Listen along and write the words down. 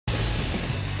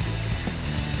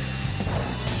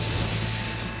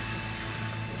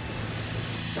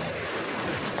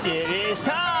It is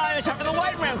time. It's time for the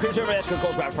lightning round. Chris River, that's what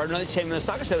goes right for another same in the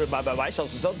stock. I said buy, sell,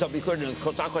 don't be clear to the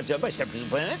stock by 7% of the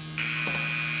planet.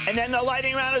 And then the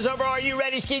lightning round is over. Are you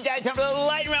ready, Ski Daddy? Time for the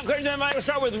lightning round. Chris, we'll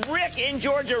start with Rick in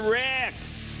Georgia. Rick.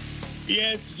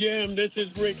 Yes, Jim, this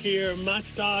is Rick here. My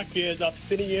stock is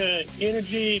Obsidian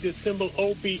Energy, the symbol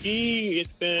OPE.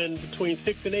 It's been between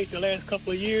 6 and 8 the last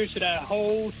couple of years. Should I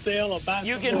wholesale or buy?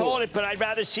 You can hold it, but I'd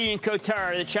rather see you in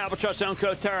Coterra, the Travel Trust on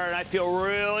Coterra, and I feel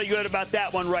really good about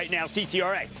that one right now,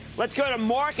 CTRA. Let's go to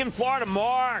Mark in Florida.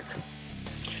 Mark.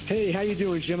 Hey, how you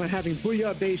doing, Jim? I'm having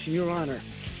booyah base in your honor.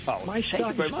 Oh, my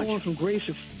stock has fallen from grace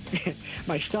of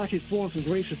my stock has fallen from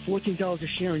grace of $14 a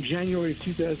share in January of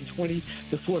 2020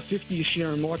 to $4.50 a share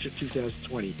in March of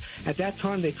 2020. At that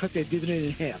time, they cut their dividend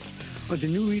in half. Under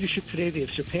new leadership today, they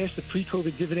have surpassed the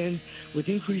pre-COVID dividend with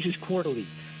increases quarterly.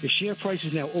 The share price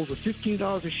is now over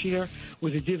 $15 a share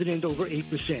with a dividend over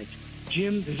 8%.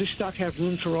 Jim, does this stock have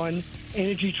room to run?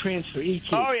 Energy transfer, ET.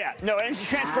 Oh, yeah. No, energy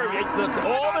transfer. Look,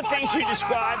 all the things you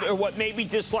described are what made me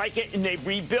dislike it, and they've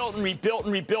rebuilt and rebuilt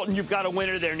and rebuilt, and you've got a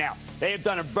winner there now. They have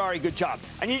done a very good job.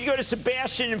 I need to go to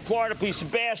Sebastian in Florida, please.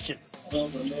 Sebastian.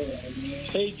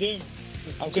 Hey, Jim.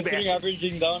 I'm considering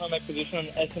averaging down on my position on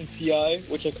SMCI,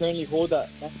 which I currently hold at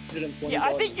 $120. Yeah,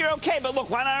 I think you're okay, but look,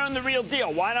 why not own the real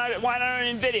deal? Why not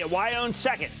own NVIDIA? Why own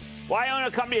Second? Why own a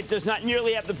company that does not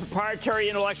nearly have the proprietary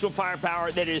intellectual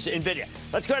firepower that is NVIDIA?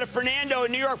 Let's go to Fernando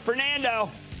in New York.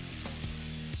 Fernando.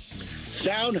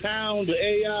 SoundHound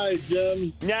AI,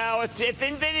 Jim. No, if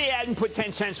NVIDIA hadn't put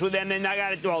 10 cents with them, then I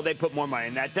got it. Well, they put more money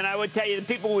in that. Then I would tell you the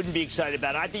people wouldn't be excited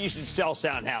about it. I think you should sell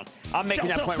SoundHound. I'm making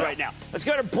that point right now. Let's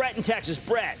go to Brett in Texas.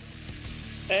 Brett.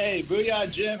 Hey,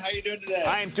 booyah, Jim. How you doing today?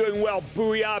 I am doing well.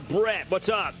 Booyah, Brett. What's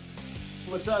up?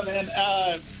 What's up,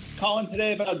 man? Calling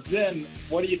today about Zim.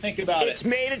 What do you think about it? It's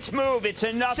made its move. It's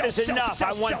enough is enough.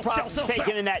 I want profits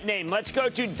taken in that name. Let's go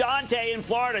to Dante in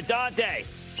Florida. Dante.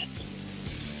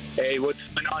 Hey, what's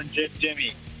going on,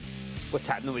 Jimmy? What's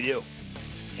happening with you?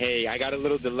 Hey, I got a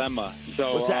little dilemma.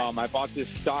 So I bought this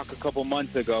stock a couple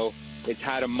months ago. It's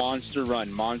had a monster run.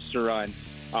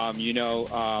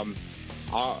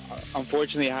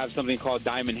 Unfortunately, I have something called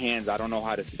diamond hands. I don't know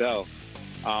how to sell.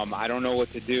 I don't know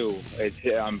what to do.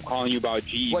 I'm calling you about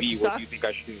GEV. What do you think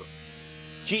I should do?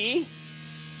 GE?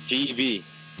 GEV.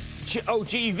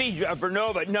 GEV,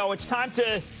 Vernova. No, it's time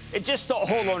to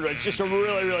hold on to it. It's just a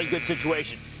really, really good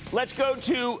situation. Let's go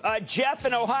to Jeff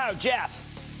in Ohio. Jeff.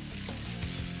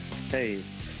 Hey,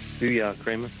 booyah,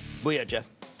 Cramer. Booyah, Jeff.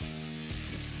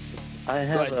 I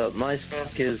have my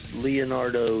stock is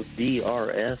Leonardo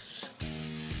DRS,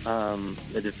 a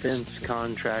defense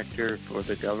contractor for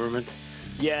the government.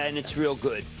 Yeah, and it's real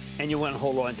good, and you want to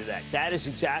hold on to that. That is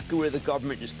exactly where the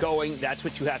government is going. That's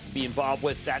what you have to be involved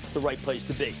with. That's the right place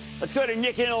to be. Let's go to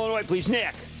Nick in Illinois, please.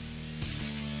 Nick.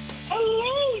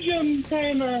 Hello, Jim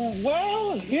Cramer.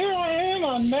 Well, here I am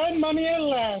on Mad Money at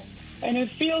last, and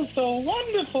it feels so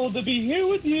wonderful to be here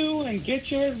with you and get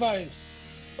your advice.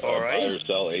 All right. Buy or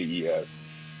sell AES.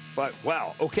 But,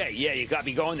 wow, okay, yeah, you got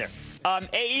me going there.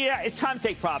 AES, it's time to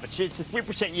take profits. It's a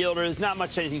 3% yielder. There's not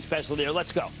much anything special there.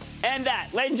 Let's go. And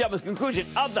that, ladies and gentlemen, is the conclusion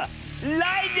of the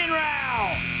Lightning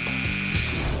Round.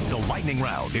 The Lightning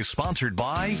Round is sponsored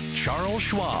by Charles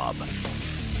Schwab.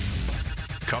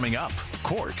 Coming up,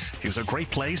 court is a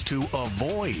great place to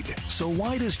avoid. So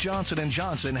why does Johnson &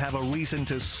 Johnson have a reason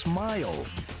to smile?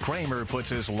 Cramer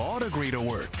puts his law degree to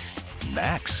work.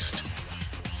 Next.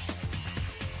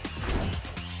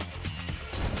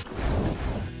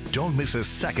 Don't miss a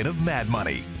second of Mad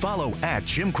Money. Follow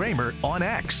 @Jim Cramer on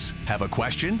X. Have a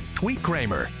question? Tweet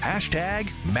Cramer.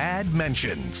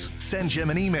 #MadMentions. Send Jim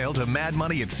an email to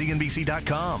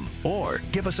madmoney@cnbc.com or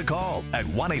give us a call at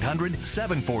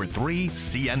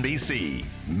 1-800-743-CNBC.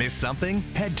 Miss something?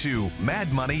 Head to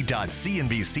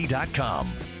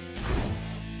madmoney.cnbc.com.